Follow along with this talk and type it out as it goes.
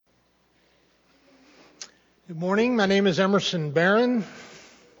Good morning. My name is Emerson Barron.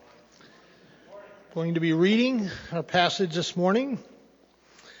 Going to be reading our passage this morning.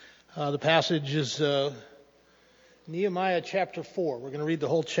 The passage is Nehemiah chapter 4. We're going to read the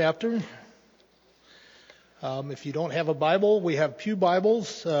whole chapter. If you don't have a Bible, we have pew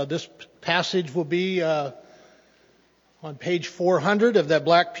Bibles. This passage will be on page 400 of that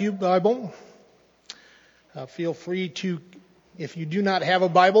black pew Bible. Feel free to, if you do not have a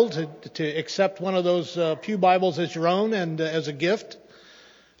Bible, to accept one of those pew Bibles as your own and as a gift.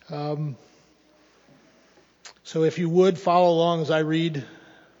 So if you would follow along as I read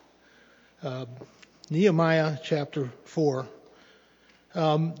Nehemiah chapter 4.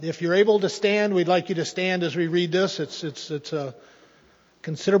 If you're able to stand, we'd like you to stand as we read this. It's a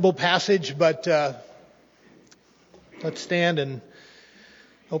considerable passage, but let's stand and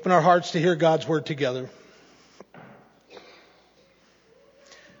open our hearts to hear God's word together.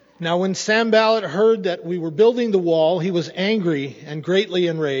 Now when Sanballat heard that we were building the wall, he was angry and greatly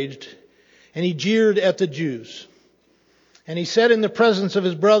enraged, and he jeered at the Jews. And he said in the presence of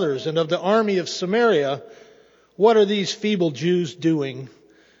his brothers and of the army of Samaria, "What are these feeble Jews doing?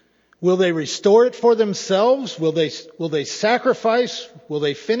 Will they restore it for themselves? Will they sacrifice? Will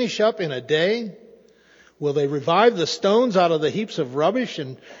they finish up in a day? Will they revive the stones out of the heaps of rubbish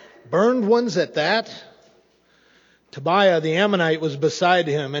and burned ones at that?" Tobiah the Ammonite was beside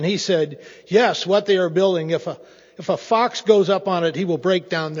him, and he said, "Yes, what they are building, if a fox goes up on it, he will break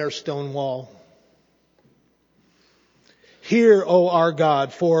down their stone wall. Hear, O our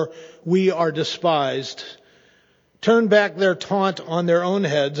God, for we are despised. Turn back their taunt on their own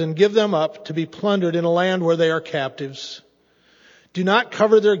heads and give them up to be plundered in a land where they are captives. Do not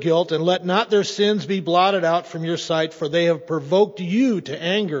cover their guilt and let not their sins be blotted out from your sight, for they have provoked you to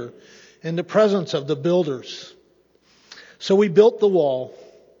anger in the presence of the builders." So we built the wall,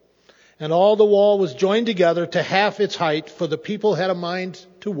 and all the wall was joined together to half its height, for the people had a mind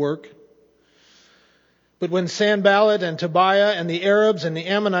to work. But when Sanballat and Tobiah and the Arabs and the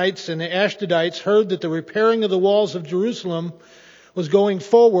Ammonites and the Ashdodites heard that the repairing of the walls of Jerusalem was going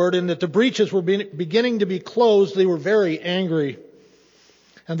forward and that the breaches were beginning to be closed, they were very angry.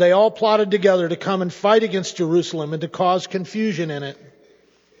 And they all plotted together to come and fight against Jerusalem and to cause confusion in it.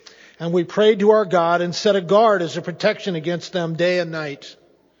 And we prayed to our God and set a guard as a protection against them day and night.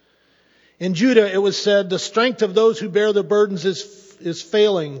 In Judah it was said, "The strength of those who bear the burdens is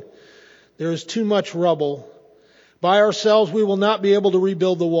failing. There is too much rubble. By ourselves we will not be able to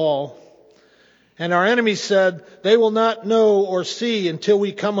rebuild the wall." And our enemies said, "They will not know or see until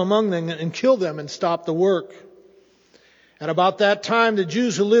we come among them and kill them and stop the work." At about that time the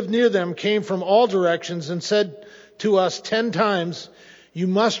Jews who lived near them came from all directions and said to us 10 times, "You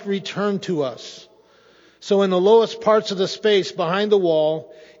must return to us." So in the lowest parts of the space behind the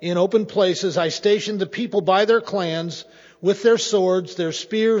wall, in open places, I stationed the people by their clans with their swords, their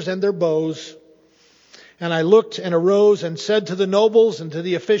spears, and their bows. And I looked and arose and said to the nobles and to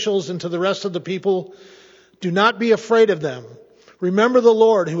the officials and to the rest of the people, "Do not be afraid of them. Remember the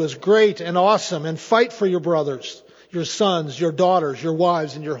Lord who is great and awesome, and fight for your brothers, your sons, your daughters, your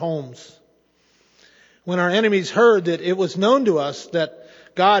wives, and your homes." When our enemies heard that it was known to us that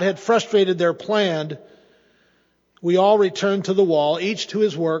God had frustrated their plan, we all returned to the wall, each to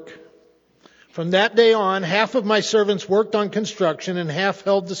his work. From that day on, half of my servants worked on construction and half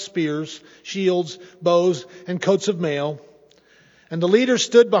held the spears, shields, bows, and coats of mail. And the leaders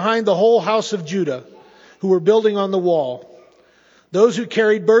stood behind the whole house of Judah, who were building on the wall. Those who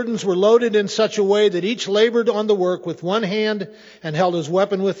carried burdens were loaded in such a way that each labored on the work with one hand and held his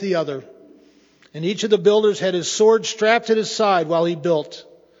weapon with the other. And each of the builders had his sword strapped at his side while he built.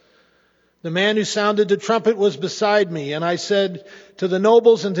 The man who sounded the trumpet was beside me, and I said to the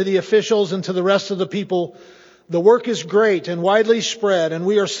nobles and to the officials and to the rest of the people, "The work is great and widely spread, and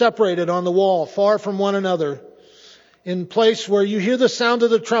we are separated on the wall, far from one another. In place where you hear the sound of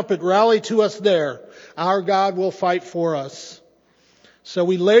the trumpet, rally to us there. Our God will fight for us." So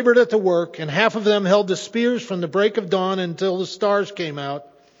we labored at the work, and half of them held the spears from the break of dawn until the stars came out.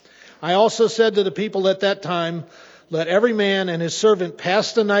 I also said to the people at that time, "Let every man and his servant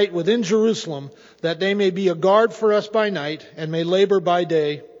pass the night within Jerusalem, that they may be a guard for us by night and may labor by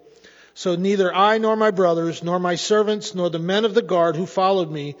day." So neither I nor my brothers, nor my servants, nor the men of the guard who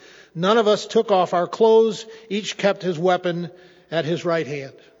followed me, none of us took off our clothes. Each kept his weapon at his right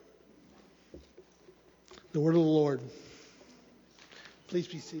hand. The word of the Lord. Please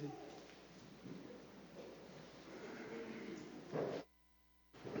be seated.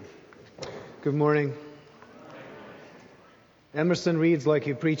 Good morning. Emerson reads like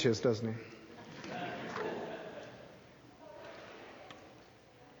he preaches, doesn't he?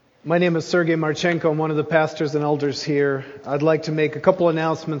 My name is Sergey Marchenko. I'm one of the pastors and elders here. I'd like to make a couple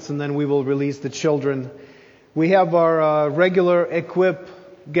announcements and then we will release the children. We have our regular Equip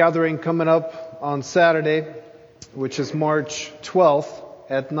gathering coming up on Saturday, which is March 12th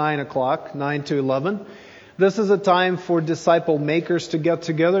at 9 o'clock, 9 to 11. This is a time for disciple makers to get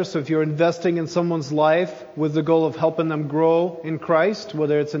together. So if you're investing in someone's life with the goal of helping them grow in Christ,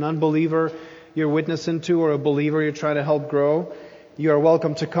 whether it's an unbeliever you're witnessing to or a believer you're trying to help grow, you are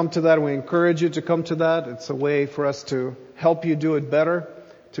welcome to come to that. We encourage you to come to that. It's a way for us to help you do it better,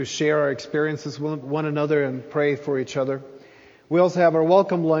 to share our experiences with one another and pray for each other. We also have our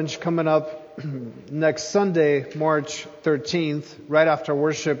welcome lunch coming up next Sunday, March 13th, right after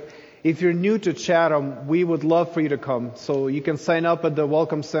worship. If you're new to Chatham, we would love for you to come. So you can sign up at the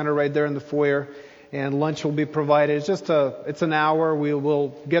Welcome Center right there in the foyer, and lunch will be provided. It's an hour. We will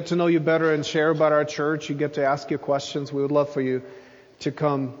get to know you better and share about our church. You get to ask your questions. We would love for you to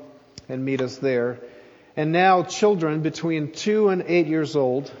come and meet us there. And now children between 2 and 8 years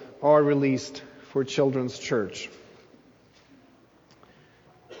old are released for Children's Church.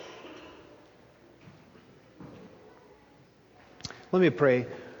 Let me pray.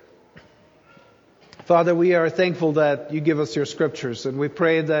 Father, we are thankful that you give us your scriptures, and we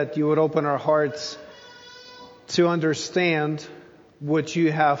pray that you would open our hearts to understand what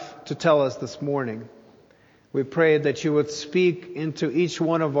you have to tell us this morning. We pray that you would speak into each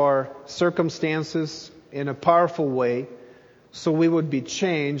one of our circumstances in a powerful way, so we would be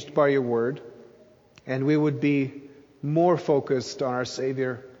changed by your word, and we would be more focused on our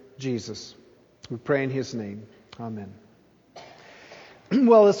Savior, Jesus. We pray in his name. Amen.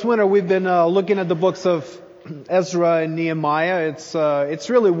 Well, this winter we've been looking at the books of Ezra and Nehemiah. It's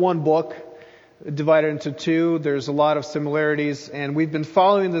really one book divided into two. There's a lot of similarities, and we've been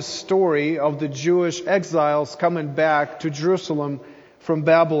following the story of the Jewish exiles coming back to Jerusalem from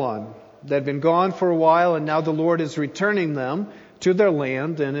Babylon. They've been gone for a while, and now the Lord is returning them to their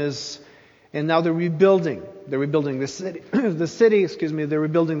land, and now they're rebuilding. They're rebuilding the city. They're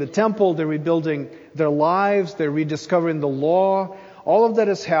rebuilding the temple. They're rebuilding their lives. They're rediscovering the law. All of that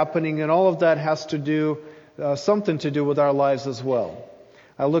is happening, and all of that has to do something to do with our lives as well.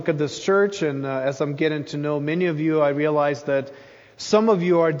 I look at this church, and as I'm getting to know many of you, I realize that some of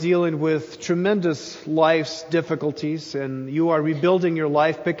you are dealing with tremendous life's difficulties, and you are rebuilding your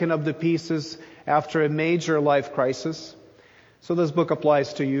life, picking up the pieces after a major life crisis. So this book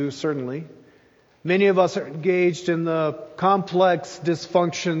applies to you, certainly. Many of us are engaged in the complex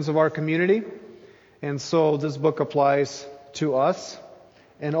dysfunctions of our community, and so this book applies to us.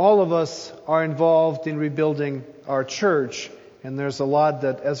 And all of us are involved in rebuilding our church, and there's a lot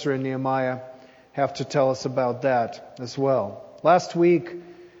that Ezra and Nehemiah have to tell us about that as well. Last week,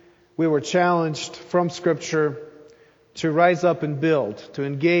 we were challenged from Scripture to rise up and build, to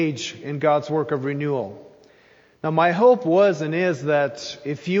engage in God's work of renewal. Now, my hope was and is that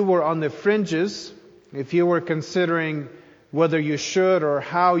if you were on the fringes, if you were considering whether you should or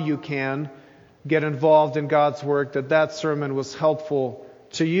how you can get involved in God's work, that sermon was helpful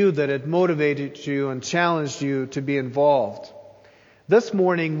to you, that it motivated you and challenged you to be involved. This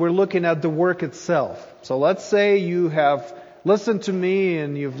morning, we're looking at the work itself. So let's say you have listened to me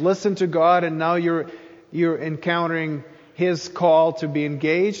and you've listened to God, and now you're encountering his call to be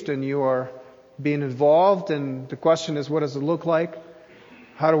engaged and you are being involved. And the question is, what does it look like?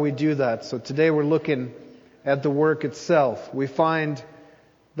 How do we do that? So today we're looking at the work itself. We find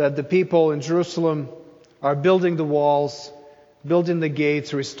that the people in Jerusalem are building the walls, building the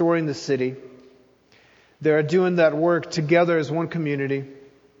gates, restoring the city. They are doing that work together as one community.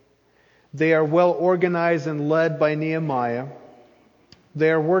 They are well organized and led by Nehemiah. They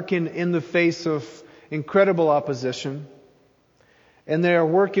are working in the face of incredible opposition. And they are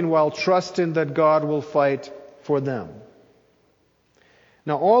working while trusting that God will fight for them.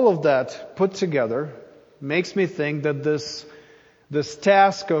 Now, all of that put together makes me think that this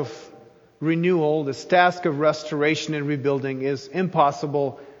task of renewal, this task of restoration and rebuilding is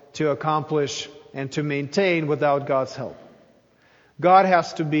impossible to accomplish and to maintain without God's help. God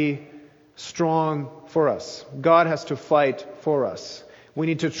has to be strong for us. God has to fight for us. We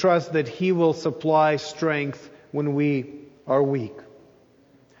need to trust that he will supply strength when we are weak.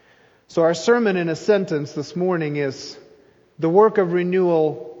 So our sermon in a sentence this morning is, the work of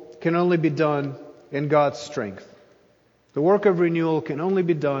renewal can only be done in God's strength. The work of renewal can only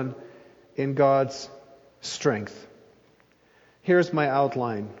be done in God's strength. Here's my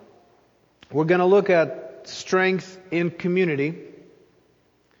outline. We're going to look at strength in community.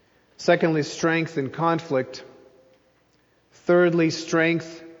 Secondly, strength in conflict. Thirdly,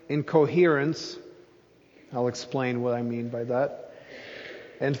 strength in coherence. I'll explain what I mean by that.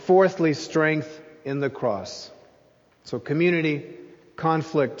 And fourthly, strength in the cross. So community,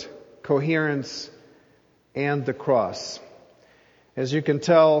 conflict, coherence, and the cross. As you can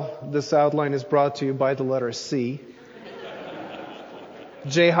tell, this outline is brought to you by the letter C.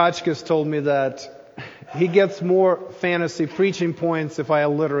 Jay Hotchkiss told me that he gets more fantasy preaching points if I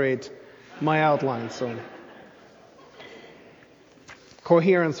alliterate my outline. So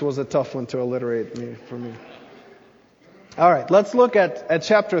coherence was a tough one to alliterate for me. All right, let's look at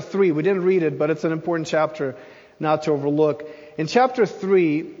chapter 3. We didn't read it, but it's an important chapter not to overlook. In chapter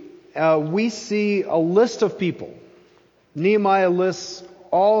 3, we see a list of people. Nehemiah lists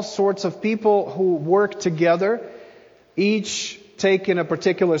all sorts of people who work together, each taking a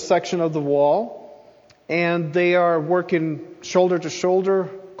particular section of the wall, and they are working shoulder to shoulder,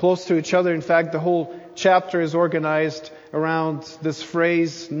 close to each other. In fact, the whole chapter is organized around this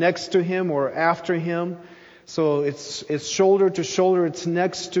phrase, next to him or after him. So it's shoulder to shoulder, it's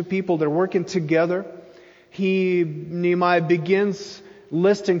next to people, they're working together. Nehemiah begins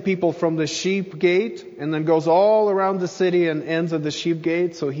listing people from the sheep gate and then goes all around the city and ends at the sheep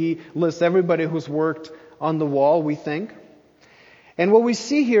gate. So he lists everybody who's worked on the wall, we think. And what we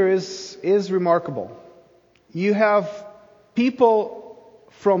see here is remarkable. You have people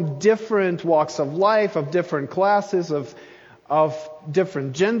from different walks of life, of different classes, of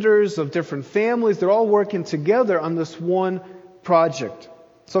different genders, of different families. They're all working together on this one project.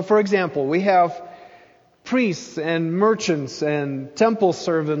 So for example, we have priests and merchants and temple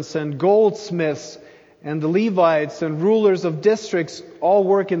servants and goldsmiths and the Levites and rulers of districts all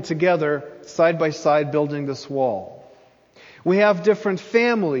working together side by side building this wall. We have different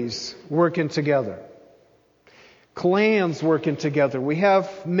families working together. Clans working together. We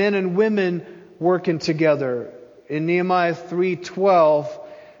have men and women working together. In Nehemiah 3:12,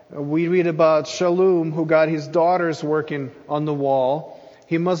 we read about Shallum, who got his daughters working on the wall.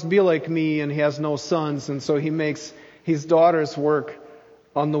 He must be like me, and he has no sons, and so he makes his daughters work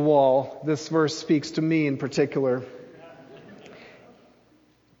on the wall. This verse speaks to me in particular.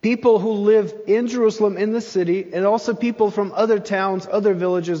 People who live in Jerusalem, in the city, and also people from other towns, other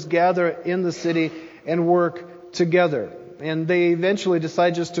villages gather in the city and work together. And they eventually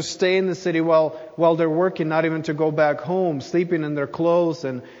decide just to stay in the city while they're working, not even to go back home, sleeping in their clothes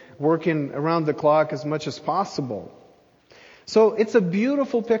and working around the clock as much as possible. So it's a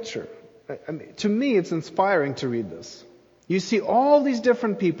beautiful picture. To me, it's inspiring to read this. You see all these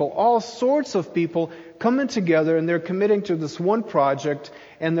different people, all sorts of people coming together, and they're committing to this one project,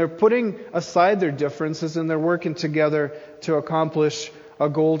 and they're putting aside their differences, and they're working together to accomplish a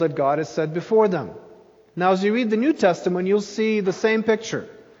goal that God has set before them. Now, as you read the New Testament, you'll see the same picture.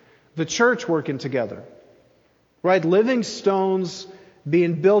 The church working together. Right? Living stones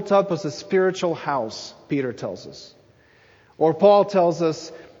being built up as a spiritual house, Peter tells us. Or Paul tells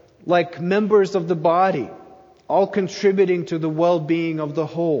us, like members of the body, all contributing to the well-being of the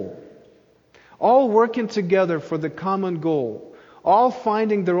whole. All working together for the common goal. All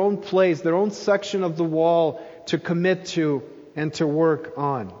finding their own place, their own section of the wall to commit to and to work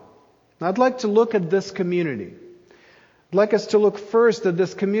on. Now, I'd like to look at this community. I'd like us to look first that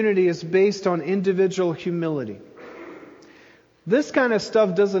this community is based on individual humility. This kind of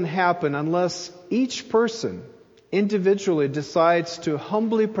stuff doesn't happen unless each person individually decides to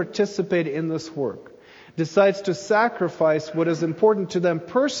humbly participate in this work, decides to sacrifice what is important to them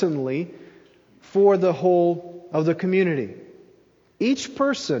personally for the whole of the community. Each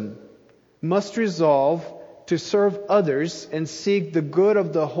person must resolve to serve others and seek the good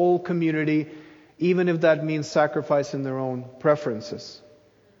of the whole community, even if that means sacrificing their own preferences.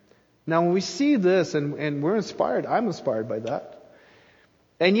 Now, when we see this, and we're inspired, I'm inspired by that,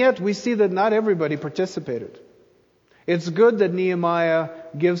 and yet we see that not everybody participated. It's good that Nehemiah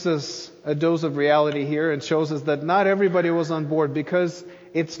gives us a dose of reality here and shows us that not everybody was on board, because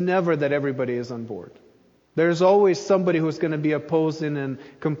it's never that everybody is on board. There's always somebody who's going to be opposing and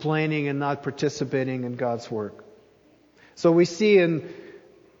complaining and not participating in God's work. So we see in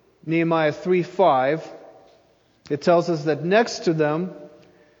Nehemiah 3:5, it tells us that next to them,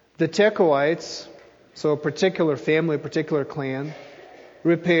 the Tekoites, so a particular family, a particular clan,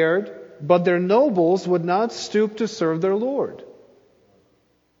 repaired, but their nobles would not stoop to serve their Lord.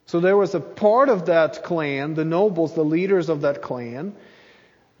 So there was a part of that clan, the nobles, the leaders of that clan,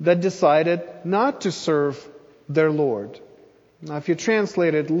 that decided not to serve their Lord. Now, if you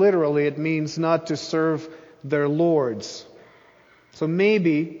translate it literally, it means not to serve their lords. So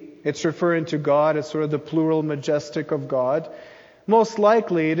maybe it's referring to God as sort of the plural majestic of God. Most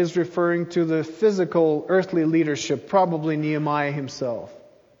likely it is referring to the physical earthly leadership, probably Nehemiah himself.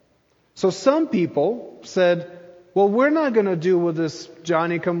 So some people said, well, we're not going to do what this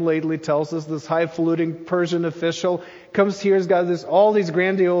Johnny-come-lately tells us, this highfalutin Persian official comes here, he's got all these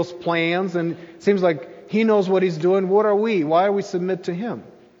grandiose plans, and it seems like he knows what he's doing. What are we? Why are we submit to him?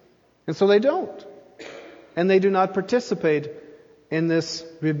 And so they don't. And they do not participate in this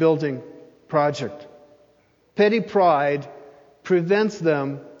rebuilding project. Petty pride prevents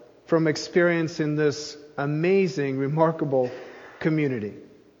them from experiencing this amazing, remarkable community.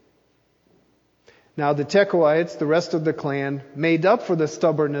 Now the Tekoites, the rest of the clan, made up for the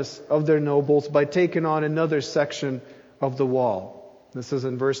stubbornness of their nobles by taking on another section of the wall. This is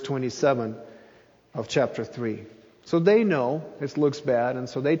in verse 27 of chapter 3. So they know it looks bad, and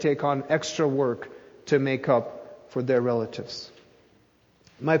so they take on extra work to make up for their relatives.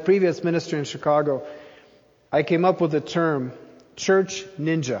 My previous ministry in Chicago, I came up with the term church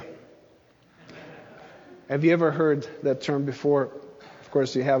ninja. Have you ever heard that term before? Of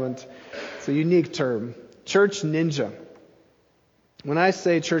course you haven't. It's a unique term. Church ninja. When I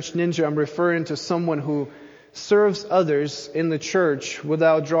say church ninja, I'm referring to someone who serves others in the church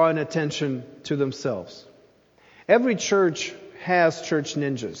without drawing attention to themselves. Every church has church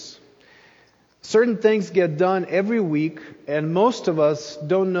ninjas. Certain things get done every week, and most of us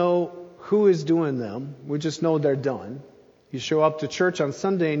don't know who is doing them. We just know they're done. You show up to church on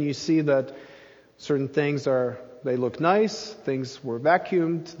Sunday and you see that certain things they look nice, things were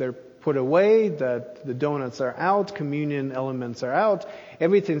vacuumed, they're put away, that the donuts are out, communion elements are out,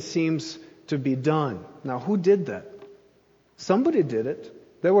 everything seems to be done. Now, who did that? Somebody did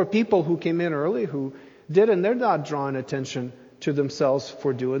it. There were people who came in early who did, and they're not drawing attention to themselves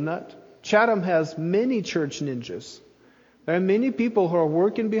for doing that. Chatham has many church ninjas. There are many people who are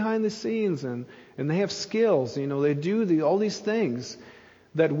working behind the scenes and they have skills. They do all these things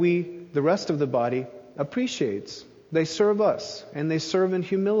that the rest of the body, appreciates. They serve us, and they serve in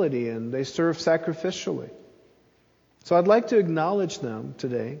humility, and they serve sacrificially. So I'd like to acknowledge them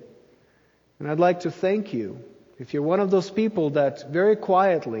today, and I'd like to thank you. If you're one of those people that very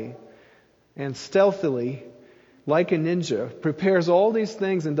quietly and stealthily, like a ninja, prepares all these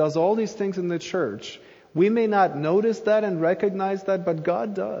things and does all these things in the church, we may not notice that and recognize that, but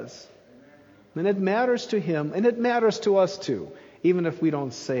God does. And it matters to Him, and it matters to us too, even if we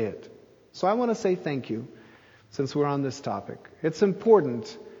don't say it. So I want to say thank you, since we're on this topic. It's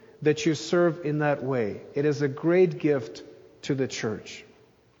important that you serve in that way. It is a great gift to the church.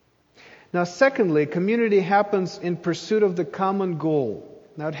 Now, secondly, community happens in pursuit of the common goal.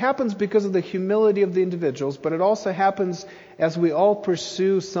 Now, it happens because of the humility of the individuals, but it also happens as we all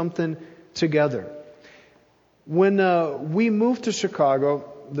pursue something together. When we moved to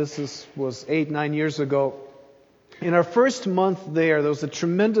Chicago, this was 8-9 years ago, in our first month there was a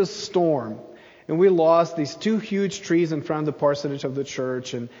tremendous storm. And we lost these 2 huge trees in front of the parsonage of the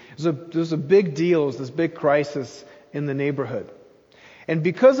church. And it was a big deal. It was this big crisis in the neighborhood. And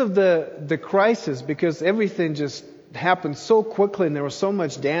because of the crisis, because everything just happened so quickly and there was so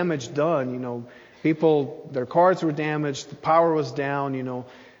much damage done, people, their cars were damaged, the power was down,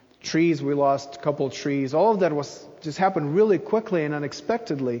 trees, we lost a couple of trees. All of that just happened really quickly and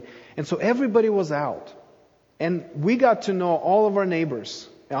unexpectedly. And so everybody was out. And we got to know all of our neighbors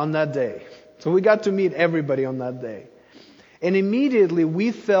on that day. So we got to meet everybody on that day. And immediately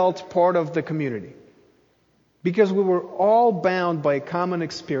we felt part of the community. Because we were all bound by a common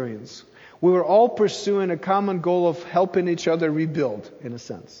experience. We were all pursuing a common goal of helping each other rebuild, in a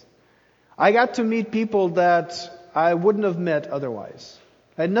sense. I got to meet people that I wouldn't have met otherwise.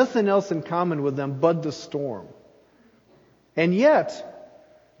 I had nothing else in common with them but the storm. And yet,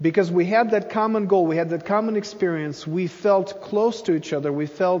 because we had that common goal, we had that common experience, we felt close to each other, we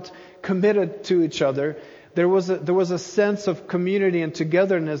felt committed to each other. There was a sense of community and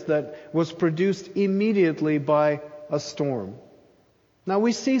togetherness that was produced immediately by a storm. Now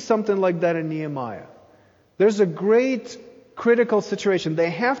we see something like that in Nehemiah. There's a great critical situation. They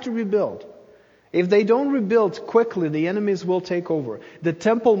have to rebuild. If they don't rebuild quickly, the enemies will take over. The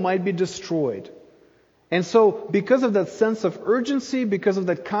temple might be destroyed. And so, because of that sense of urgency, because of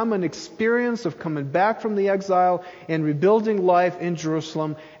that common experience of coming back from the exile and rebuilding life in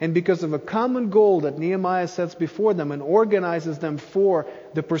Jerusalem, and because of a common goal that Nehemiah sets before them and organizes them for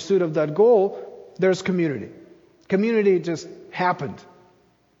the pursuit of that goal, there's community. Community just happened.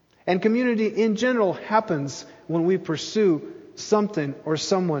 And community in general happens when we pursue something or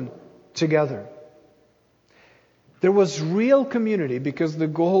someone together. There was real community because the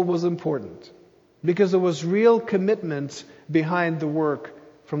goal was important. Because there was real commitment behind the work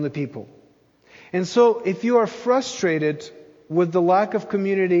from the people. And so if you are frustrated with the lack of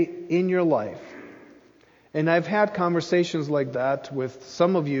community in your life, and I've had conversations like that with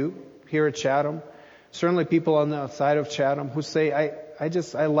some of you here at Chatham, Certainly people on the outside of Chatham who say,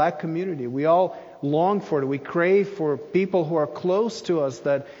 I lack community. We all long for it. We crave for people who are close to us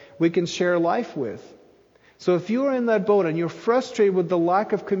that we can share life with. So if you are in that boat and you're frustrated with the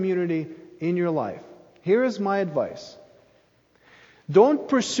lack of community in your life, here is my advice. Don't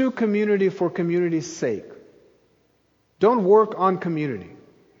pursue community for community's sake. Don't work on community.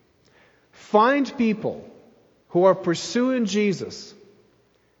 Find people who are pursuing Jesus.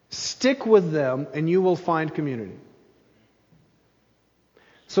 Stick with them and you will find community.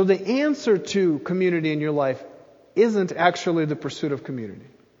 So the answer to community in your life isn't actually the pursuit of community.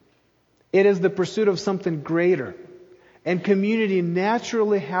 It is the pursuit of something greater. And community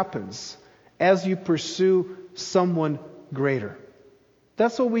naturally happens as you pursue someone greater.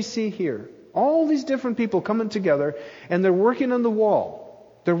 That's what we see here. All these different people coming together and they're working on the wall.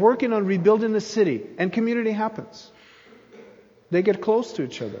 They're working on rebuilding the city, and community happens. They get close to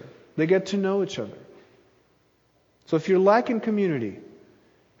each other. They get to know each other. So if you're lacking community,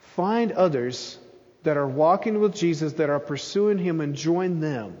 find others that are walking with Jesus, that are pursuing Him, and join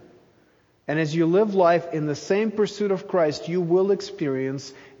them. And as you live life in the same pursuit of Christ, you will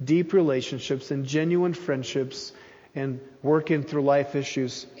experience deep relationships and genuine friendships and working through life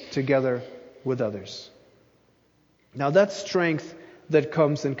issues together with others. Now that's strength that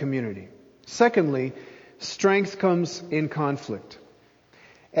comes in community. Secondly, strength comes in conflict.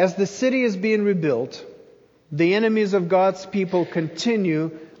 As the city is being rebuilt, the enemies of God's people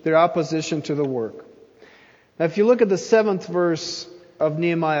continue their opposition to the work. Now if you look at the 7th verse of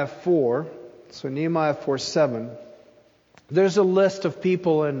Nehemiah 4, so Nehemiah 4:7, there's a list of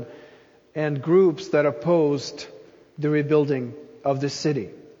people and groups that opposed the rebuilding of the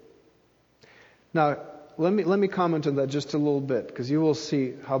city. Now, let me comment on that just a little bit, because you will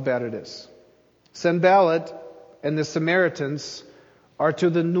see how bad it is. Sanballat and the Samaritans are to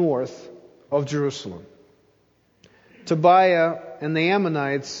the north of Jerusalem. Tobiah and the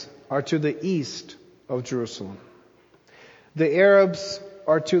Ammonites are to the east of Jerusalem. The Arabs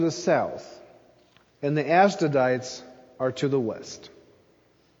are to the south, and the Ashdodites are to the west.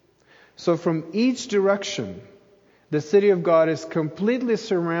 So from each direction, the city of God is completely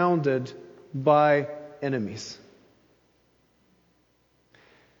surrounded by enemies.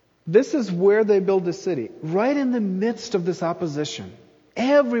 This is where they build the city, right in the midst of this opposition.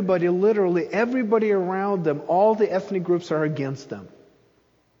 Everybody, literally everybody around them, all the ethnic groups are against them.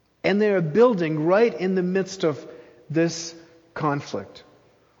 And they are building right in the midst of this conflict.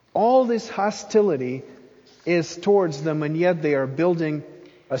 All this hostility is towards them, and yet they are building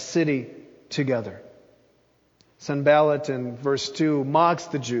a city together. Sanballat in verse 2 mocks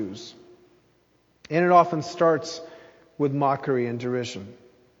the Jews. And it often starts with mockery and derision.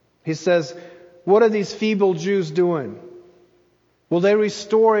 He says, what are these feeble Jews doing? Will they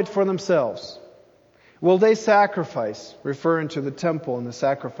restore it for themselves? Will they sacrifice, referring to the temple and the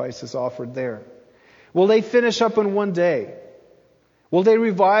sacrifices offered there? Will they finish up in one day? Will they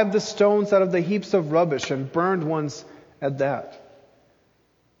revive the stones out of the heaps of rubbish and burned ones at that?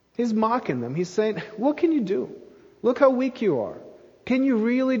 He's mocking them. He's saying, what can you do? Look how weak you are. Can you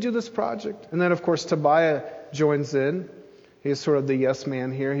really do this project? And then, of course, Tobiah joins in. He's sort of the yes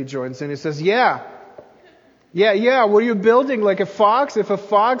man here. He joins in. He says, yeah. Were you building like a fox? If a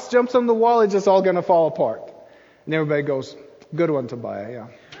fox jumps on the wall, it's just all going to fall apart. And everybody goes, good one, Tobiah. Yeah,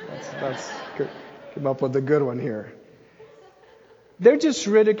 that's good. Came up with the good one here. They're just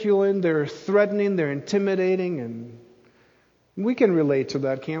ridiculing. They're threatening. They're intimidating. And we can relate to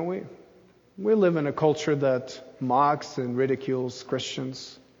that, can't we? We live in a culture that mocks and ridicules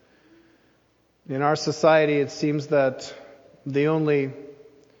Christians. In our society, it seems that the only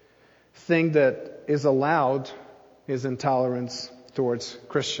thing that is allowed is intolerance towards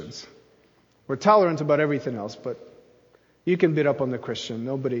Christians. We're tolerant about everything else, but you can beat up on the Christian.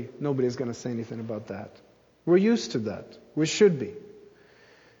 Nobody's going to say anything about that. We're used to that. We should be.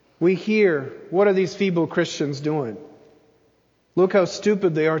 We hear, what are these feeble Christians doing? Look how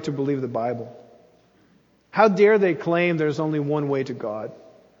stupid they are to believe the Bible. How dare they claim there's only one way to God?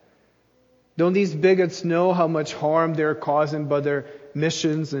 Don't these bigots know how much harm they're causing by their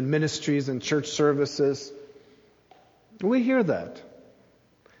missions and ministries and church services? We hear that.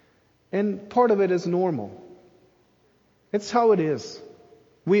 And part of it is normal. It's how it is.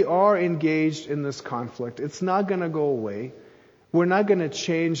 We are engaged in this conflict. It's not going to go away. We're not going to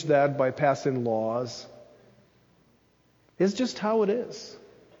change that by passing laws. It's just how it is.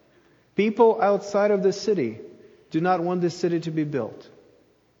 People outside of the city do not want this city to be built.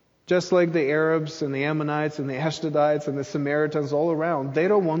 Just like the Arabs and the Ammonites and the Ashdodites and the Samaritans all around, they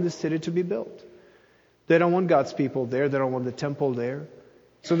don't want this city to be built. They don't want God's people there. They don't want the temple there.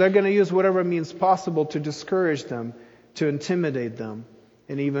 So they're going to use whatever means possible to discourage them, to intimidate them,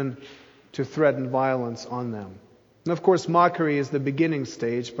 and even to threaten violence on them. And of course, mockery is the beginning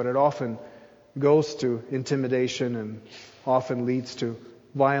stage, but it often goes to intimidation and often leads to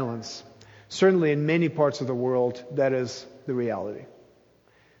violence. Certainly in many parts of the world, that is the reality.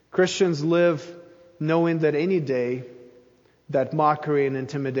 Christians live knowing that any day that mockery and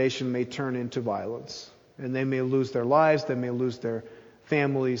intimidation may turn into violence. And they may lose their lives, they may lose their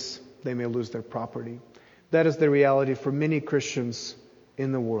families, they may lose their property. That is the reality for many Christians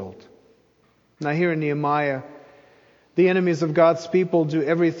in the world. Now here in Nehemiah, the enemies of God's people do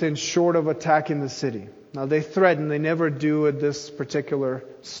everything short of attacking the city. Now they threaten, they never do at this particular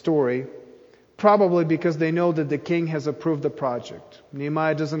story, probably because they know that the king has approved the project.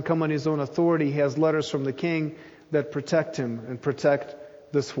 Nehemiah doesn't come on his own authority. He has letters from the king that protect him and protect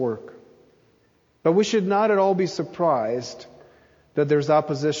this work. But we should not at all be surprised that there's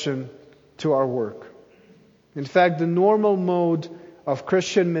opposition to our work. In fact, the normal mode of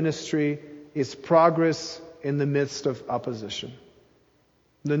Christian ministry is progress in the midst of opposition.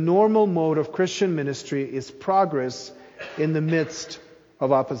 The normal mode of Christian ministry is progress in the midst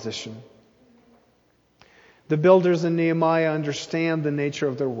of opposition. The builders in Nehemiah understand the nature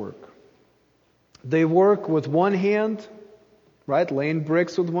of their work. They work with one hand, right? Laying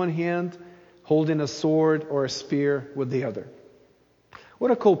bricks with one hand, holding a sword or a spear with the other.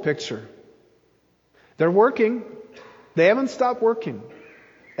 What a cool picture. They're working. They haven't stopped working.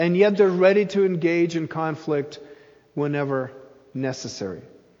 And yet they're ready to engage in conflict whenever necessary.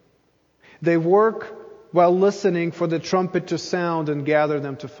 They work while listening for the trumpet to sound and gather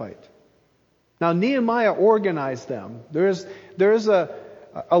them to fight. Now Nehemiah organized them. There is a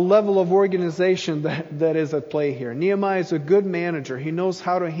level of organization that is at play here. Nehemiah is a good manager. He knows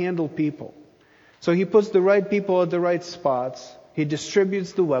how to handle people. So he puts the right people at the right spots. He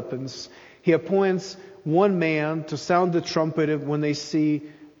distributes the weapons. He appoints one man to sound the trumpet when they see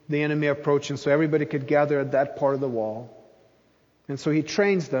the enemy approaching, so everybody could gather at that part of the wall. And so he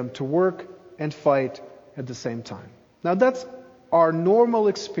trains them to work and fight at the same time. Now that's our normal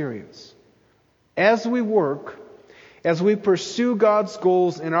experience. As we work, as we pursue God's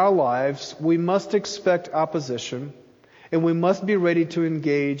goals in our lives, we must expect opposition, and we must be ready to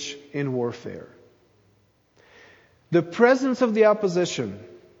engage in warfare. The presence of the opposition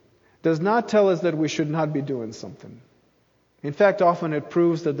does not tell us that we should not be doing something. In fact, often it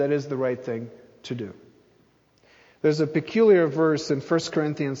proves that that is the right thing to do. There's a peculiar verse in 1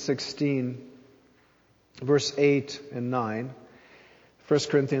 Corinthians 16, verse 8 and 9. 1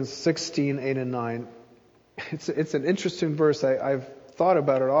 Corinthians 16, 8 and 9. It's an interesting verse. I've thought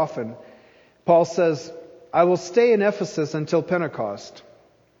about it often. Paul says, I will stay in Ephesus until Pentecost,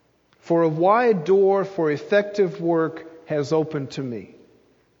 for a wide door for effective work has opened to me.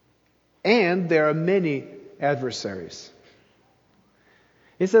 And there are many adversaries.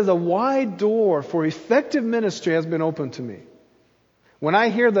 He says, a wide door for effective ministry has been opened to me. When I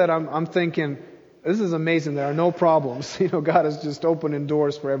hear that, I'm thinking, this is amazing. There are no problems. God is just opening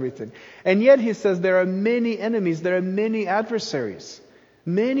doors for everything. And yet he says there are many enemies. There are many adversaries.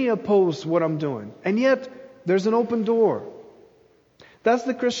 Many oppose what I'm doing. And yet there's an open door. That's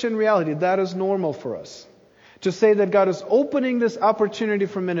the Christian reality. That is normal for us. To say that God is opening this opportunity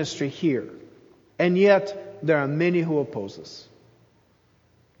for ministry here. And yet there are many who oppose us.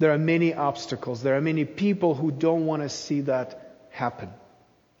 There are many obstacles. There are many people who don't want to see that happen.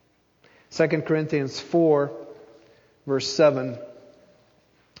 2 Corinthians 4, verse 7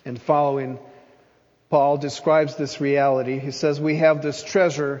 and following, Paul describes this reality. He says, we have this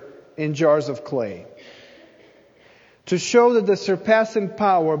treasure in jars of clay, to show that the surpassing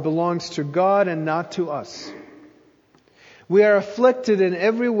power belongs to God and not to us. We are afflicted in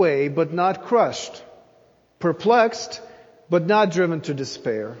every way, but not crushed, perplexed, but not driven to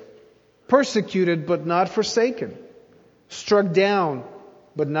despair, persecuted, but not forsaken, struck down,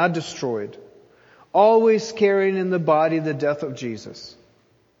 but not destroyed, always carrying in the body the death of Jesus,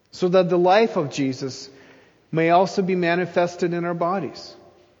 so that the life of Jesus may also be manifested in our bodies.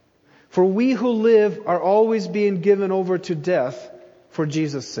 For we who live are always being given over to death for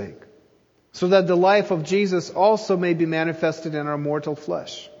Jesus' sake, so that the life of Jesus also may be manifested in our mortal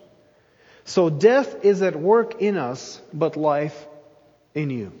flesh. So death is at work in us, but life in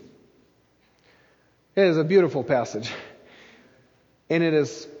you. It is a beautiful passage. And it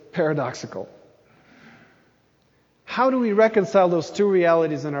is paradoxical. How do we reconcile those two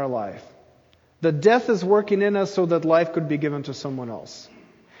realities in our life? That death is working in us so that life could be given to someone else.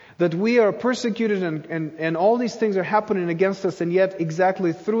 That we are persecuted and all these things are happening against us, and yet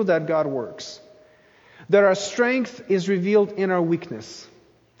exactly through that God works. That our strength is revealed in our weakness.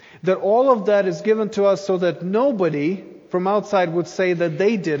 That all of that is given to us so that nobody from outside would say that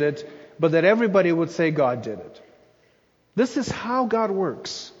they did it, but that everybody would say God did it. This is how God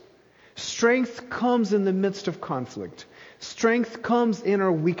works. Strength comes in the midst of conflict. Strength comes in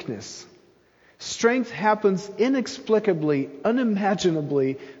our weakness. Strength happens inexplicably,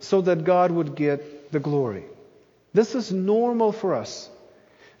 unimaginably, so that God would get the glory. This is normal for us.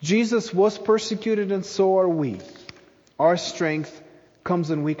 Jesus was persecuted and so are we. Our strength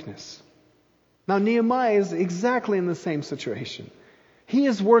comes in weakness. Now Nehemiah is exactly in the same situation. He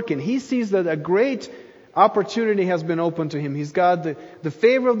is working. He sees that a great opportunity has been opened to him. He's got the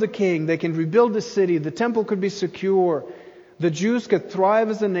favor of the king. They can rebuild the city. The temple could be secure. The Jews could thrive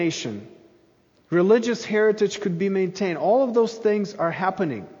as a nation. Religious heritage could be maintained. All of those things are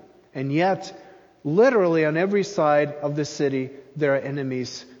happening. And yet, literally on every side of the city, there are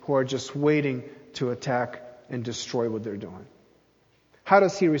enemies who are just waiting to attack and destroy what they're doing. How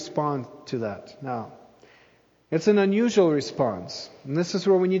does he respond to that? Now, it's an unusual response. And this is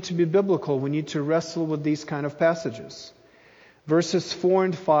where we need to be biblical. We need to wrestle with these kind of passages. Verses 4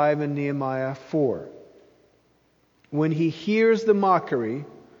 and 5 in Nehemiah 4. When he hears the mockery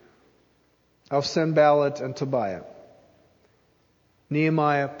of Sanballat and Tobiah,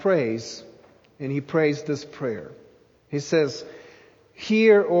 Nehemiah prays, and he prays this prayer. He says,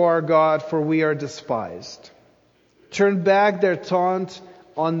 "Hear, O our God, for we are despised. Turn back their taunt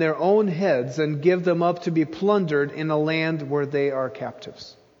on their own heads and give them up to be plundered in a land where they are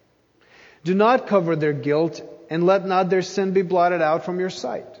captives. Do not cover their guilt, and let not their sin be blotted out from your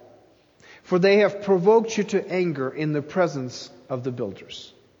sight. For they have provoked you to anger in the presence of the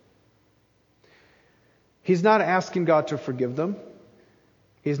builders." He's not asking God to forgive them.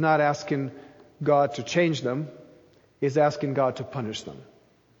 He's not asking God to change them. He's asking God to punish them.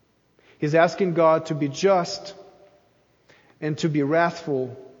 He's asking God to be just and to be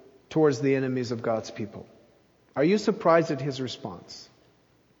wrathful towards the enemies of God's people. Are you surprised at his response?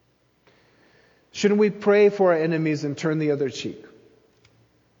 Shouldn't we pray for our enemies and turn the other cheek?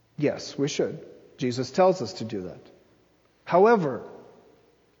 Yes, we should. Jesus tells us to do that. However,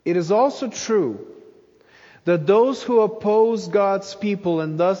 it is also true that those who oppose God's people,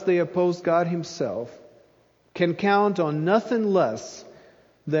 and thus they oppose God himself, can count on nothing less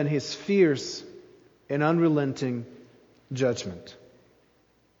than his fierce and unrelenting judgment.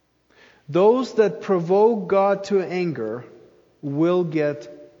 Those that provoke God to anger will get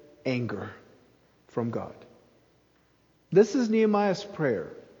anger from God. This is Nehemiah's prayer.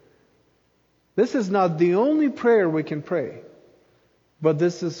 This is not the only prayer we can pray, but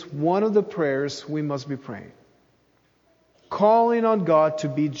this is one of the prayers we must be praying. Calling on God to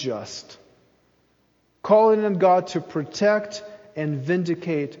be just. Calling on God to protect and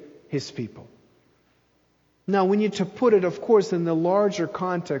vindicate his people. Now we need to put it, of course, in the larger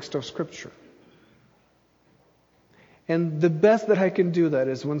context of Scripture. And the best that I can do that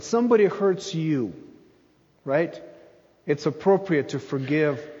is when somebody hurts you, right? It's appropriate to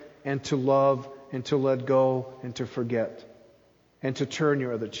forgive and to love and to let go and to forget and to turn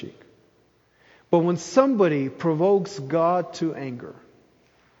your other cheek. But when somebody provokes God to anger,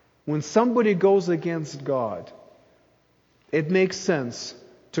 when somebody goes against God, it makes sense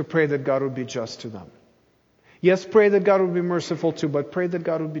to pray that God would be just to them. Yes, pray that God would be merciful too, but pray that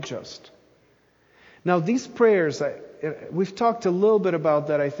God would be just. Now these prayers, we've talked a little bit about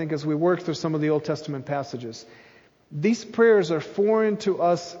that, I think, as we work through some of the Old Testament passages. These prayers are foreign to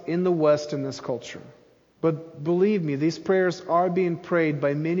us in the West in this culture. But believe me, these prayers are being prayed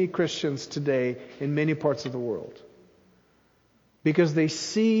by many Christians today in many parts of the world. Because they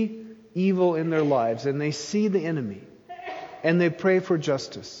see evil in their lives and they see the enemy. And they pray for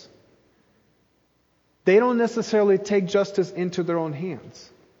justice. They don't necessarily take justice into their own hands.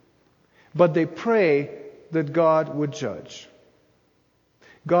 But they pray that God would judge.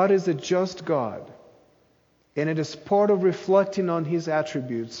 God is a just God. And it is part of reflecting on his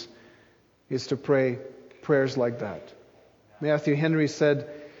attributes is to pray prayers like that. Matthew Henry said,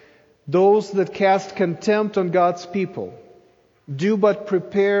 "Those that cast contempt on God's people do but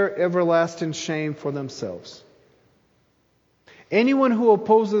prepare everlasting shame for themselves." Anyone who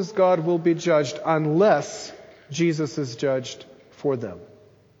opposes God will be judged unless Jesus is judged for them.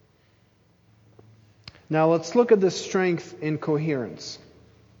 Now let's look at the strength in coherence.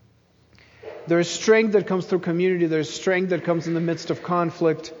 There's strength that comes through community. There's strength that comes in the midst of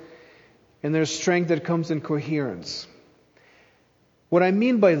conflict. And there's strength that comes in coherence. What I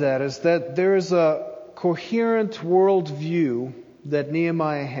mean by that is that there is a coherent worldview that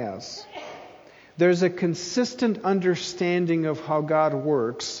Nehemiah has. There's a consistent understanding of how God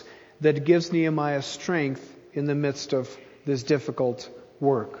works that gives Nehemiah strength in the midst of this difficult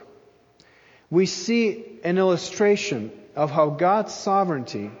work. we see an illustration of how God's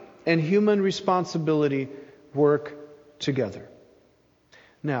sovereignty and human responsibility work together.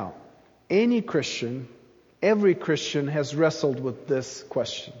 Now, every Christian has wrestled with this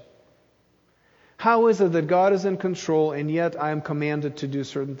question. How is it that God is in control and yet I am commanded to do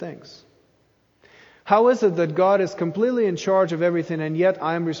certain things? How is it that God is completely in charge of everything and yet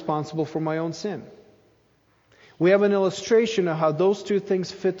I am responsible for my own sin? We have an illustration of how those two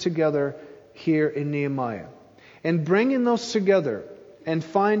things fit together here in Nehemiah. And bringing those together and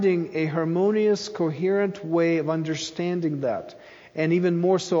finding a harmonious, coherent way of understanding that, and even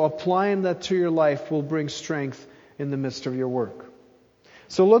more so applying that to your life, will bring strength in the midst of your work.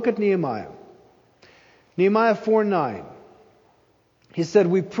 So look at Nehemiah. Nehemiah 4:9. He said,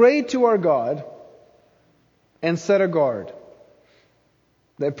 "We prayed to our God and set a guard."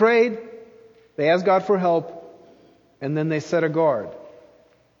 They prayed, they asked God for help, and then they set a guard.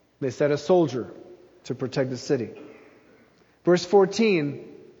 They set a soldier to protect the city. Verse 14,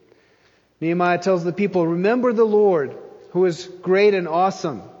 Nehemiah tells the people, "Remember the Lord, who is great and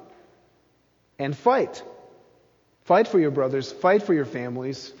awesome, and fight. Fight for your brothers, fight for your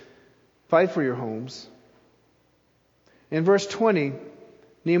families, fight for your homes." In verse 20,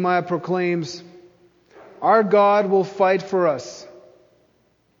 Nehemiah proclaims, "Our God will fight for us."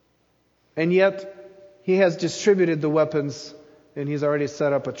 And yet, He has distributed the weapons and He's already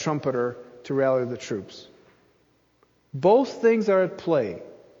set up a trumpeter to rally the troops. Both things are at play.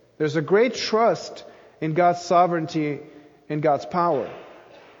 There's a great trust in God's sovereignty and God's power.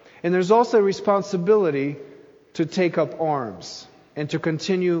 And there's also a responsibility to take up arms and to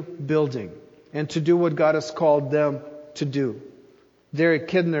continue building and to do what God has called them to do. Derek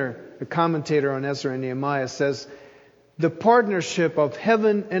Kidner, a commentator on Ezra and Nehemiah, says, "The partnership of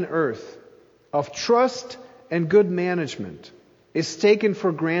heaven and earth, of trust and good management, is taken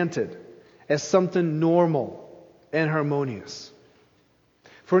for granted as something normal and harmonious."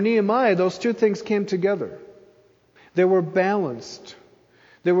 For Nehemiah, those two things came together. They were balanced.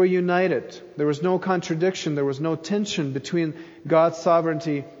 They were united. There was no contradiction. There was no tension between God's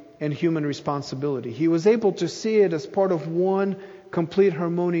sovereignty and human responsibility. He was able to see it as part of one complete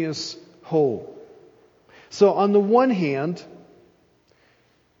harmonious whole. So on the one hand,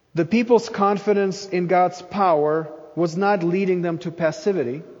 the people's confidence in God's power was not leading them to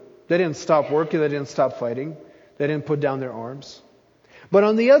passivity. They didn't stop working. They didn't stop fighting. They didn't put down their arms. But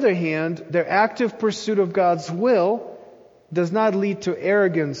on the other hand, their active pursuit of God's will does not lead to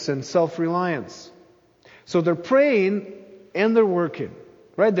arrogance and self-reliance. So they're praying and they're working.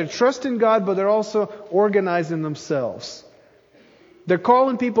 Right? They're trusting God, but they're also organizing themselves. They're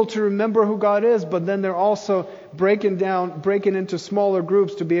calling people to remember who God is, but then they're also breaking into smaller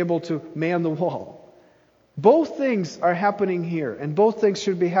groups to be able to man the wall. Both things are happening here, and both things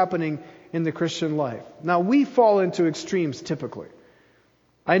should be happening in the Christian life. Now, we fall into extremes typically.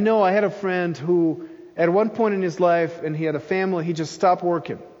 I know I had a friend who, at one point in his life, and he had a family, he just stopped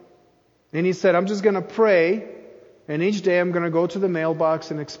working. And he said, "I'm just going to pray, and each day I'm going to go to the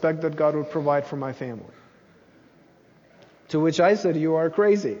mailbox and expect that God would provide for my family." To which I said, "You are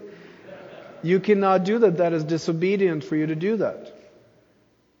crazy. You cannot do that. That is disobedient for you to do that."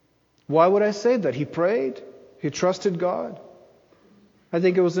 Why would I say that? He prayed. He trusted God. I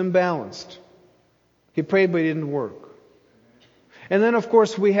think it was imbalanced. He prayed, but he didn't work. And then, of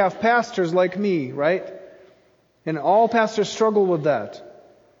course, we have pastors like me, right? And all pastors struggle with that.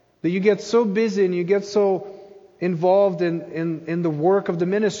 That you get so busy and you get so involved in the work of the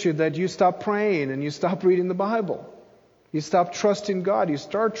ministry that you stop praying and you stop reading the Bible. You stop trusting God. You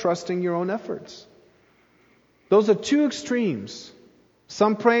start trusting your own efforts. Those are two extremes.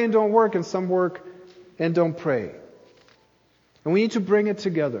 Some pray and don't work, and some work and don't pray. And we need to bring it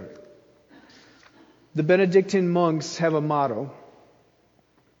together. The Benedictine monks have a motto: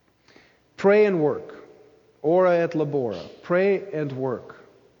 pray and work. Ora et labora. Pray and work.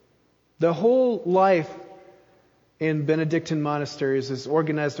 The whole life in Benedictine monasteries is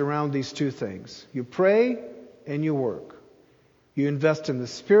organized around these two things. You pray and you work. You invest in the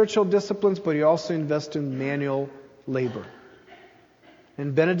spiritual disciplines, but you also invest in manual labor.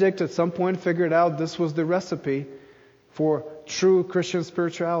 And Benedict at some point figured out this was the recipe for true Christian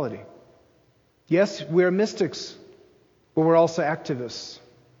spirituality. Yes, we are mystics, but we're also activists.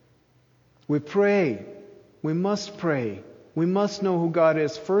 We pray. We must pray. We must know who God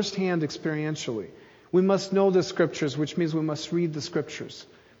is firsthand experientially. We must know the Scriptures, which means we must read the Scriptures.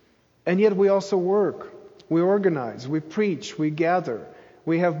 And yet we also work. We organize. We preach. We gather.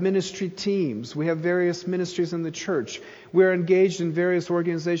 We have ministry teams. We have various ministries in the church. We are engaged in various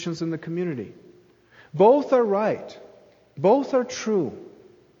organizations in the community. Both are right. Both are true.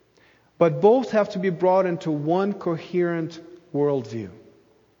 But both have to be brought into one coherent worldview.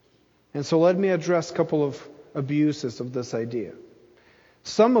 And so let me address a couple of abuses of this idea.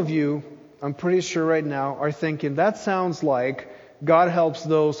 Some of you, I'm pretty sure right now, are thinking, that sounds like God helps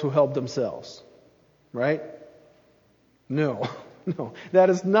those who help themselves. Right? No. No.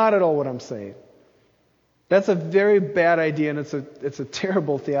 That is not at all what I'm saying. That's a very bad idea, and it's a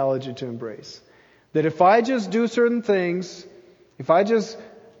terrible theology to embrace. That if I just do certain things, if I just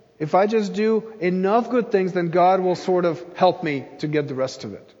do enough good things, then God will sort of help me to get the rest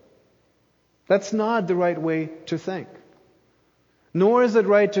of it. That's not the right way to think. Nor is it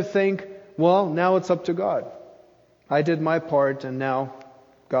right to think, well, now it's up to God. I did my part, and now,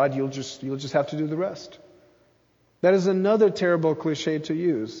 God, you'll just have to do the rest. That is another terrible cliche to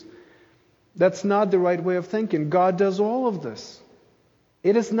use. That's not the right way of thinking. God does all of this.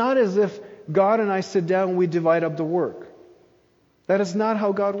 It is not as if God and I sit down and we divide up the work. That is not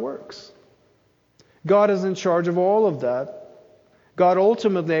how God works. God is in charge of all of that. God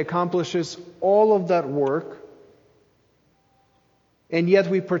ultimately accomplishes all of that work. And yet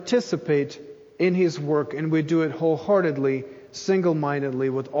we participate in His work, and we do it wholeheartedly, single-mindedly,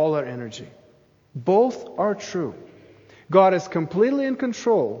 with all our energy. Both are true. God is completely in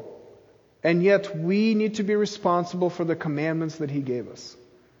control, and yet we need to be responsible for the commandments that He gave us.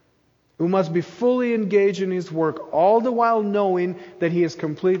 We must be fully engaged in His work, all the while knowing that He is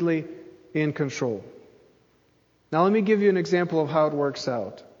completely in control. Now let me give you an example of how it works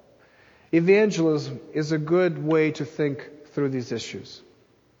out. Evangelism is a good way to think through these issues.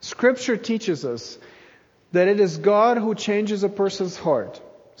 Scripture teaches us that it is God who changes a person's heart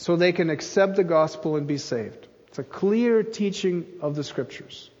so they can accept the gospel and be saved. It's a clear teaching of the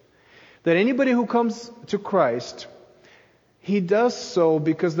Scriptures. That anybody who comes to Christ, he does so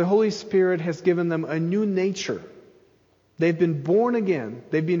because the Holy Spirit has given them a new nature. They've been born again.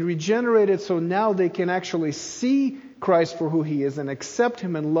 They've been regenerated, so now they can actually see Christ for who He is and accept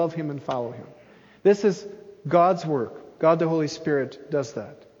Him and love Him and follow Him. This is God's work. God the Holy Spirit does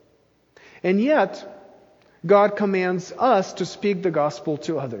that. And yet, God commands us to speak the gospel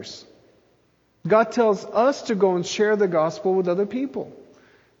to others. God tells us to go and share the gospel with other people.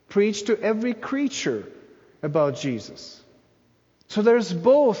 Preach to every creature about Jesus. So there's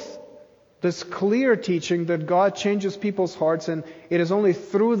both this clear teaching that God changes people's hearts, and it is only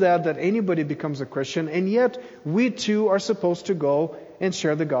through that anybody becomes a Christian, and yet we too are supposed to go and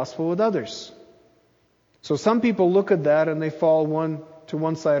share the gospel with others. So some people look at that and they fall to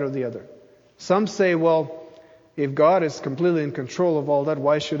one side or the other. Some say, well, if God is completely in control of all that,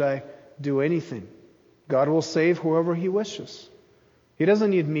 why should I do anything? God will save whoever He wishes. He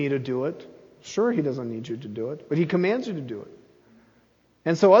doesn't need me to do it. Sure, He doesn't need you to do it, but He commands you to do it.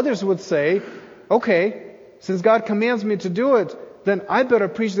 And so others would say, okay, since God commands me to do it, then I better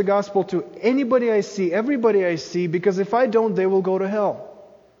preach the gospel to anybody I see, everybody I see, because if I don't, they will go to hell.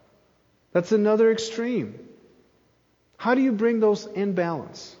 That's another extreme. How do you bring those in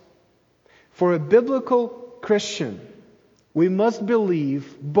balance? For a biblical Christian, we must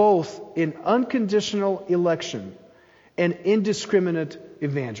believe both in unconditional election and indiscriminate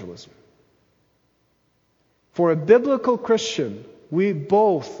evangelism. For a biblical Christian, we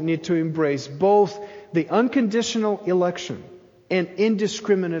both need to embrace both the unconditional election and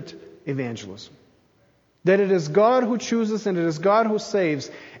indiscriminate evangelism. That it is God who chooses and it is God who saves,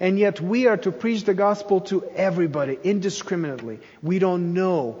 and yet we are to preach the gospel to everybody indiscriminately. We don't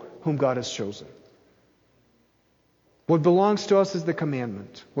know whom God has chosen. What belongs to us is the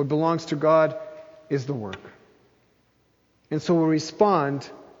commandment. What belongs to God is the work. And so we respond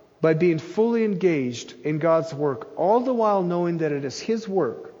by being fully engaged in God's work, all the while knowing that it is His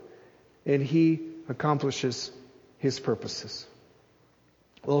work and He accomplishes His purposes.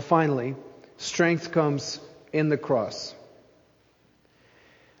 Well, finally, strength comes in the cross.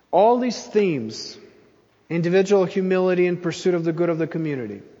 All these themes, individual humility in pursuit of the good of the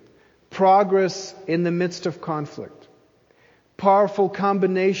community, progress in the midst of conflict, powerful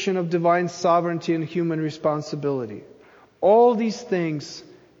combination of divine sovereignty and human responsibility, all these things,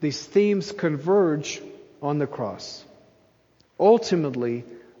 these themes converge on the cross. Ultimately,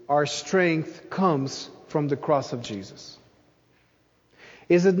 our strength comes from the cross of Jesus.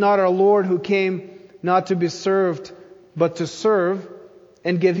 Is it not our Lord who came not to be served, but to serve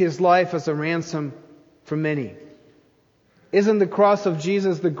and give His life as a ransom for many? Isn't the cross of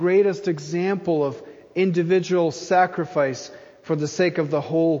Jesus the greatest example of individual sacrifice for the sake of the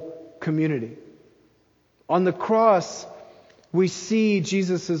whole community? On the cross, we see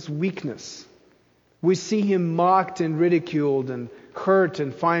Jesus' weakness. We see Him mocked and ridiculed and hurt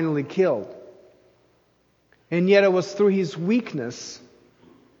and finally killed. And yet it was through His weakness,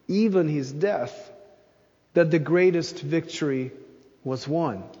 even his death, that the greatest victory was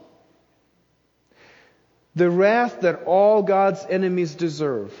won. The wrath that all God's enemies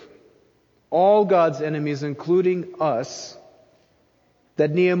deserve, all God's enemies, including us,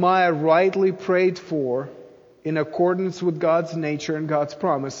 that Nehemiah rightly prayed for in accordance with God's nature and God's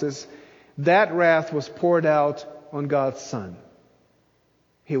promises, that wrath was poured out on God's Son.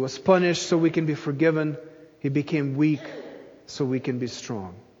 He was punished so we can be forgiven. He became weak so we can be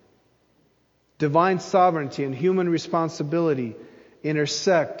strong. Divine sovereignty and human responsibility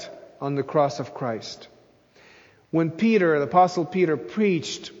intersect on the cross of Christ. When Peter, the Apostle Peter,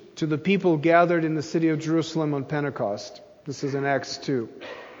 preached to the people gathered in the city of Jerusalem on Pentecost, this is in Acts 2,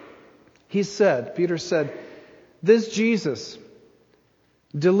 Peter said, "This Jesus,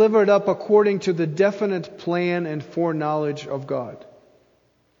 delivered up according to the definite plan and foreknowledge of God,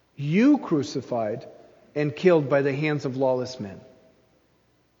 you crucified and killed by the hands of lawless men."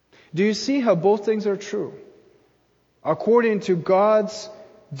 Do you see how both things are true? According to God's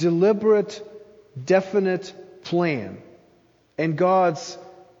deliberate, definite plan and God's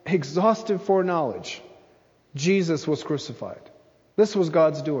exhaustive foreknowledge, Jesus was crucified. This was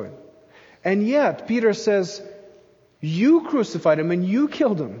God's doing. And yet, Peter says, you crucified him and you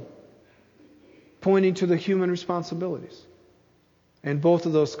killed him, pointing to the human responsibilities. And both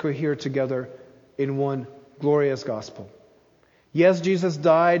of those cohere together in one glorious gospel. Yes, Jesus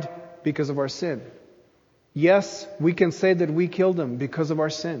died because of our sin. Yes, we can say that we killed him because of our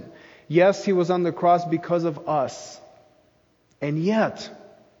sin. Yes, he was on the cross because of us. And yet,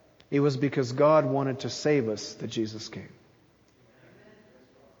 it was because God wanted to save us that Jesus came.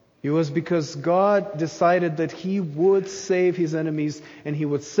 It was because God decided that He would save His enemies and He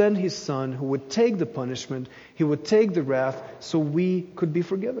would send His Son who would take the punishment, He would take the wrath so we could be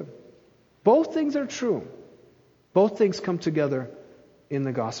forgiven. Both things are true. Both things come together in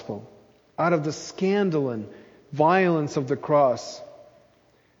the gospel. Out of the scandal and violence of the cross,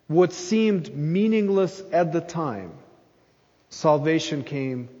 what seemed meaningless at the time, salvation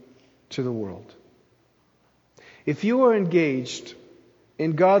came to the world. If you are engaged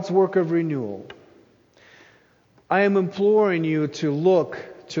in God's work of renewal, I am imploring you to look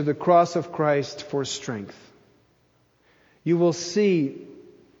to the cross of Christ for strength. You will see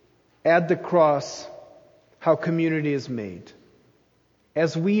at the cross how community is made.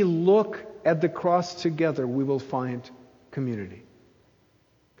 As we look at the cross together, we will find community.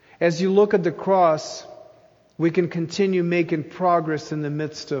 As you look at the cross, we can continue making progress in the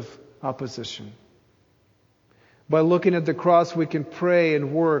midst of opposition. By looking at the cross, we can pray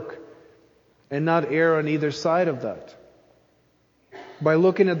and work and not err on either side of that. By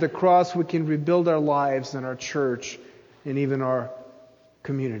looking at the cross, we can rebuild our lives and our church and even our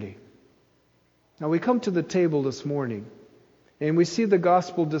community. Now we come to the table this morning and we see the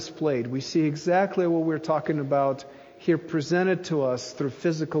gospel displayed. We see exactly what we're talking about here presented to us through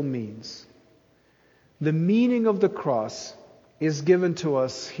physical means. The meaning of the cross is given to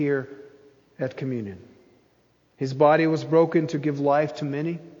us here at communion. His body was broken to give life to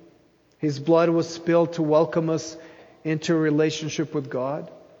many. His blood was spilled to welcome us into a relationship with God.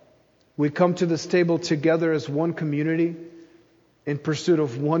 We come to this table together as one community in pursuit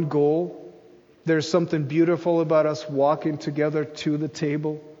of one goal. There's something beautiful about us walking together to the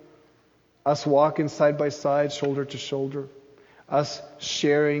table, us walking side by side, shoulder to shoulder, us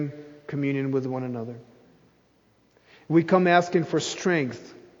sharing communion with one another. We come asking for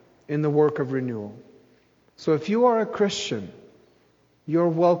strength in the work of renewal. So if you are a Christian, you're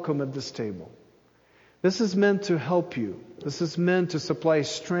welcome at this table. This is meant to help you. This is meant to supply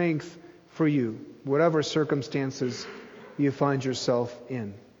strength for you, whatever circumstances you find yourself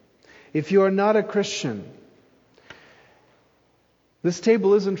in. If you are not a Christian, this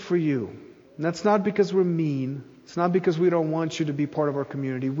table isn't for you. And that's not because we're mean. It's not because we don't want you to be part of our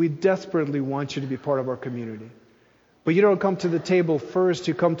community. We desperately want you to be part of our community. But you don't come to the table first,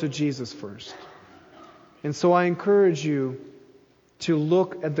 you come to Jesus first. And so I encourage you to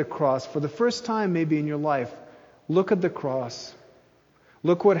look at the cross. For the first time maybe in your life, look at the cross.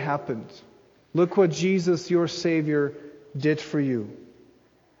 Look what happened. Look what Jesus, your Savior, did for you.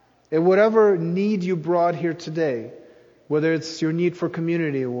 And whatever need you brought here today, whether it's your need for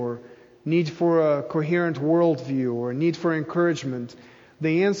community or need for a coherent worldview or need for encouragement,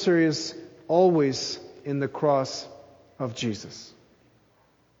 the answer is always in the cross of Jesus.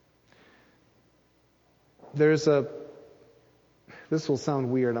 This will sound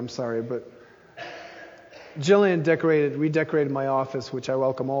weird, I'm sorry, but Jillian redecorated my office, which I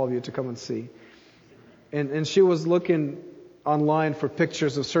welcome all of you to come and see. And she was looking online for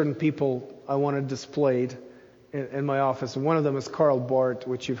pictures of certain people I wanted displayed in my office. And one of them is Karl Barth,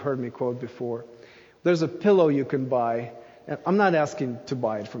 which you've heard me quote before. There's a pillow you can buy. And I'm not asking to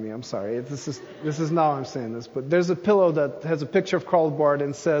buy it from you. I'm sorry. This is not how I'm saying this. But there's a pillow that has a picture of Karl Barth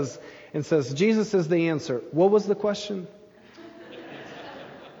and says, Jesus is the answer. What was the question?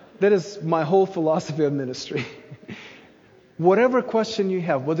 That is my whole philosophy of ministry. Whatever question you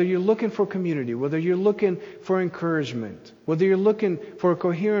have, whether you're looking for community, whether you're looking for encouragement, whether you're looking for a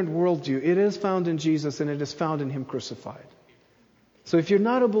coherent worldview, it is found in Jesus and it is found in Him crucified. So if you're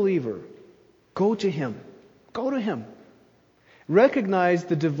not a believer, go to Him. Go to Him. Recognize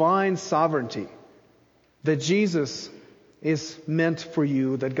the divine sovereignty that Jesus is meant for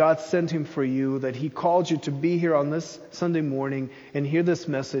you, that God sent Him for you, that He called you to be here on this Sunday morning and hear this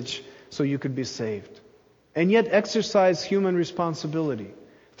message so you could be saved. And yet exercise human responsibility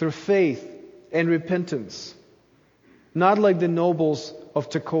through faith and repentance. Not like the nobles of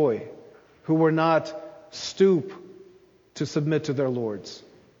Tekoa, who were not stoop to submit to their lords.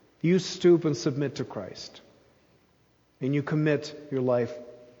 You stoop and submit to Christ. And you commit your life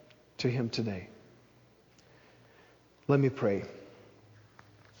to Him today. Let me pray.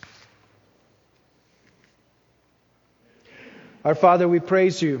 Our Father, we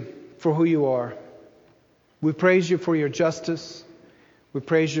praise You for who You are. We praise You for Your justice. We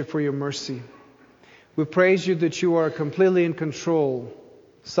praise You for Your mercy. We praise You that You are completely in control,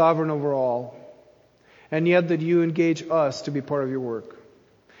 sovereign over all, and yet that You engage us to be part of Your work.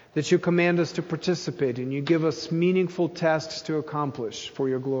 That You command us to participate and You give us meaningful tasks to accomplish for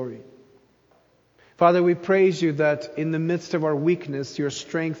Your glory. Father, we praise You that in the midst of our weakness, Your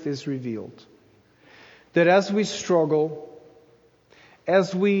strength is revealed. That as we struggle,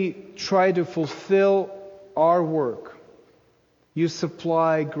 as we try to fulfill our work, You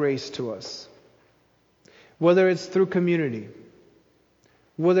supply grace to us. Whether it's through community,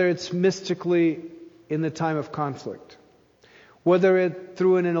 whether it's mystically in the time of conflict, whether it's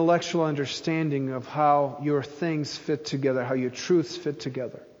through an intellectual understanding of how Your things fit together, how Your truths fit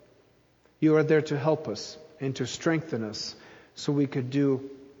together. You are there to help us and to strengthen us so we could do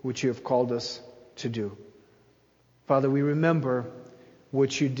what You have called us to do. Father, we remember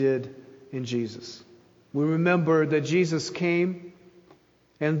what You did in Jesus. We remember that Jesus came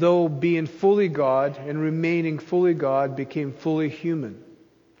and though being fully God and remaining fully God, became fully human.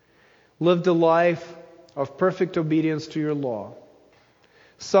 Lived a life of perfect obedience to Your law.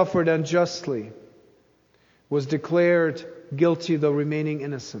 Suffered unjustly. Was declared guilty though remaining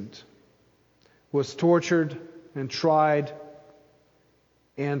innocent. Was tortured and tried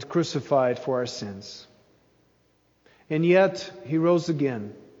and crucified for our sins. And yet He rose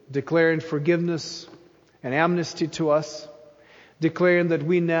again, declaring forgiveness and amnesty to us, declaring that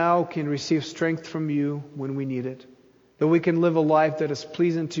we now can receive strength from You when we need it, that we can live a life that is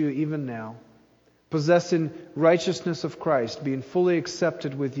pleasing to You even now, possessing righteousness of Christ, being fully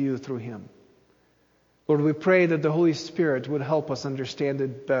accepted with You through Him. Lord, we pray that the Holy Spirit would help us understand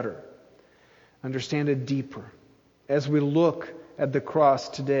it better, understand it deeper. As we look at the cross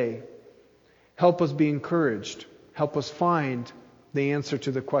today, help us be encouraged. Help us find the answer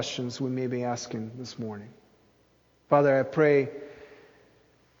to the questions we may be asking this morning. Father, I pray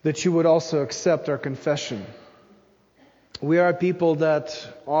that You would also accept our confession. We are people that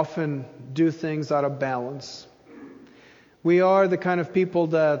often do things out of balance. We are the kind of people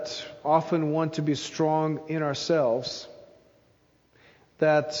that often want to be strong in ourselves,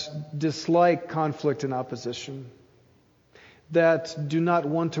 that dislike conflict and opposition, that do not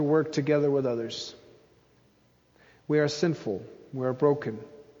want to work together with others. We are sinful. We are broken.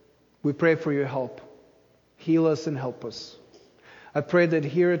 We pray for Your help. Heal us and help us. I pray that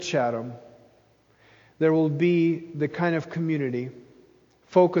here at Chatham, there will be the kind of community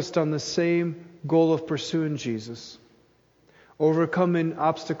focused on the same goal of pursuing Jesus, overcoming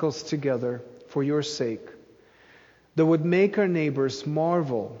obstacles together for Your sake, that would make our neighbors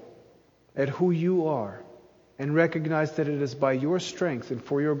marvel at who You are and recognize that it is by Your strength and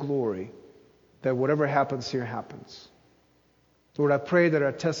for Your glory that whatever happens here happens. Lord, I pray that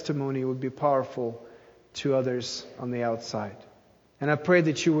our testimony would be powerful to others on the outside. And I pray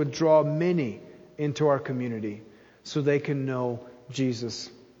that You would draw many into our community so they can know Jesus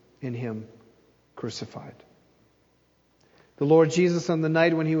in Him crucified. The Lord Jesus, on the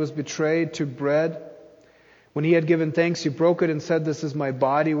night when He was betrayed, took bread. When He had given thanks, He broke it and said, "This is my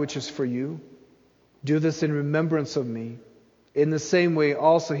body, which is for you. Do this in remembrance of Me." In the same way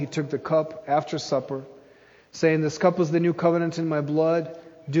also He took the cup after supper, saying, "This cup is the new covenant in my blood.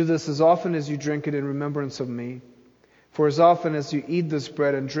 Do this as often as you drink it in remembrance of Me. For as often as you eat this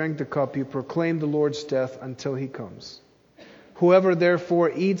bread and drink the cup, you proclaim the Lord's death until He comes. Whoever therefore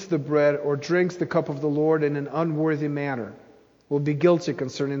eats the bread or drinks the cup of the Lord in an unworthy manner will be guilty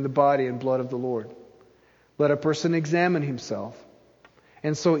concerning the body and blood of the Lord. Let a person examine himself,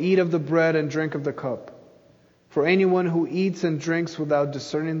 and so eat of the bread and drink of the cup. For anyone who eats and drinks without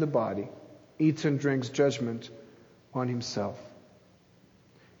discerning the body eats and drinks judgment on himself.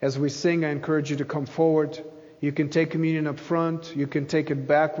 As we sing, I encourage you to come forward. You can take communion up front. You can take it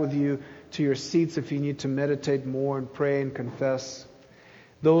back with you to your seats if you need to meditate more and pray and confess.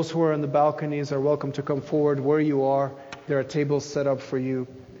 Those who are on the balconies are welcome to come forward where you are. There are tables set up for you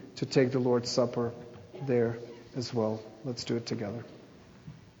to take the Lord's Supper there as well. Let's do it together.